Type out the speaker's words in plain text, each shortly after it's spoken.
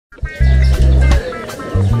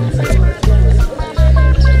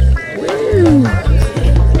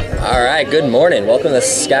right, good morning. Welcome to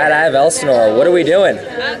Skydive Elsinore. What are we doing?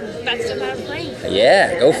 About to jump out of a plane.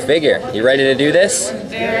 Yeah, go figure. You ready to do this?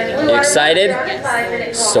 You excited?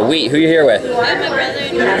 Yes. Sweet. Who you here with? My brother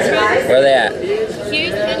and his friends. Where are they at?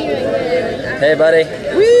 Here's Penny right here. Hey, buddy.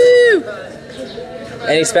 Woo!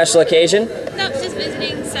 Any special occasion? Nope, just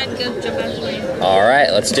visiting. Decided to go jump out of a plane. All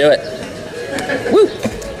right, let's do it. Woo!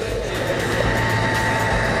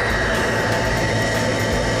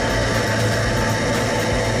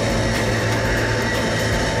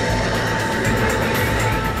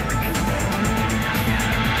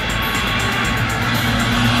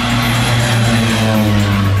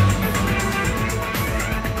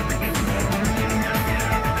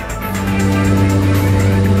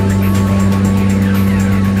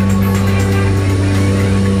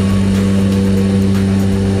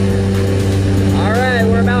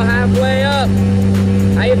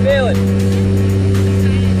 How you feeling?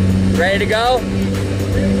 Ready to go?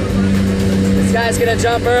 This guy's gonna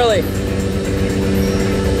jump early.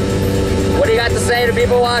 What do you got to say to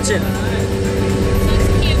people watching? Since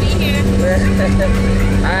you can't be here.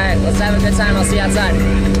 Alright, let's have a good time. I'll see you outside.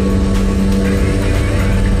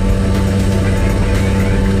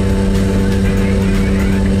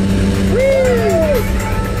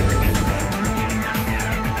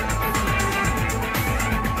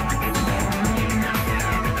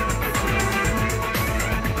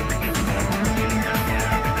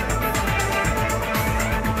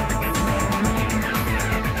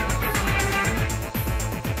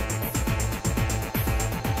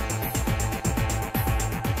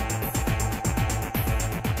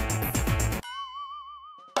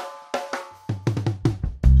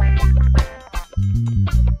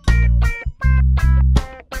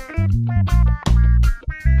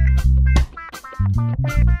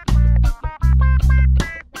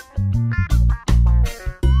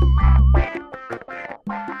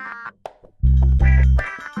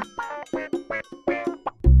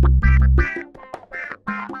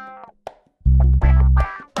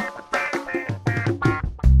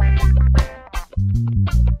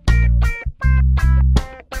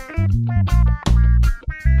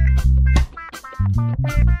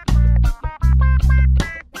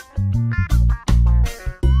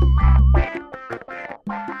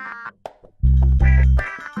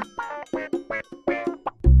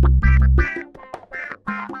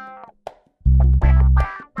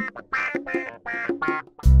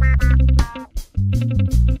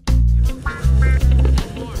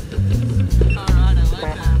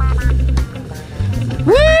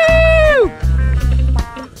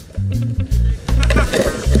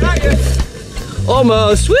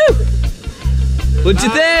 Almost. Woo! What'd you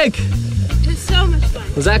think? It was so much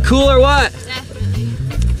fun. Was that cool or what? Definitely.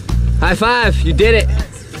 High five. You did it.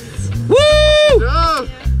 Woo!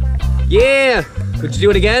 Yeah. Would you do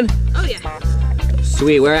it again? Oh yeah.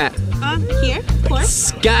 Sweet. Where at? Here, of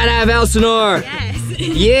course. Skydive Elsinore. Yes.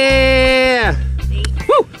 Yeah. Thanks.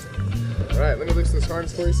 Woo! All right, let me loosen this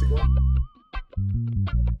harness for you so you can walk.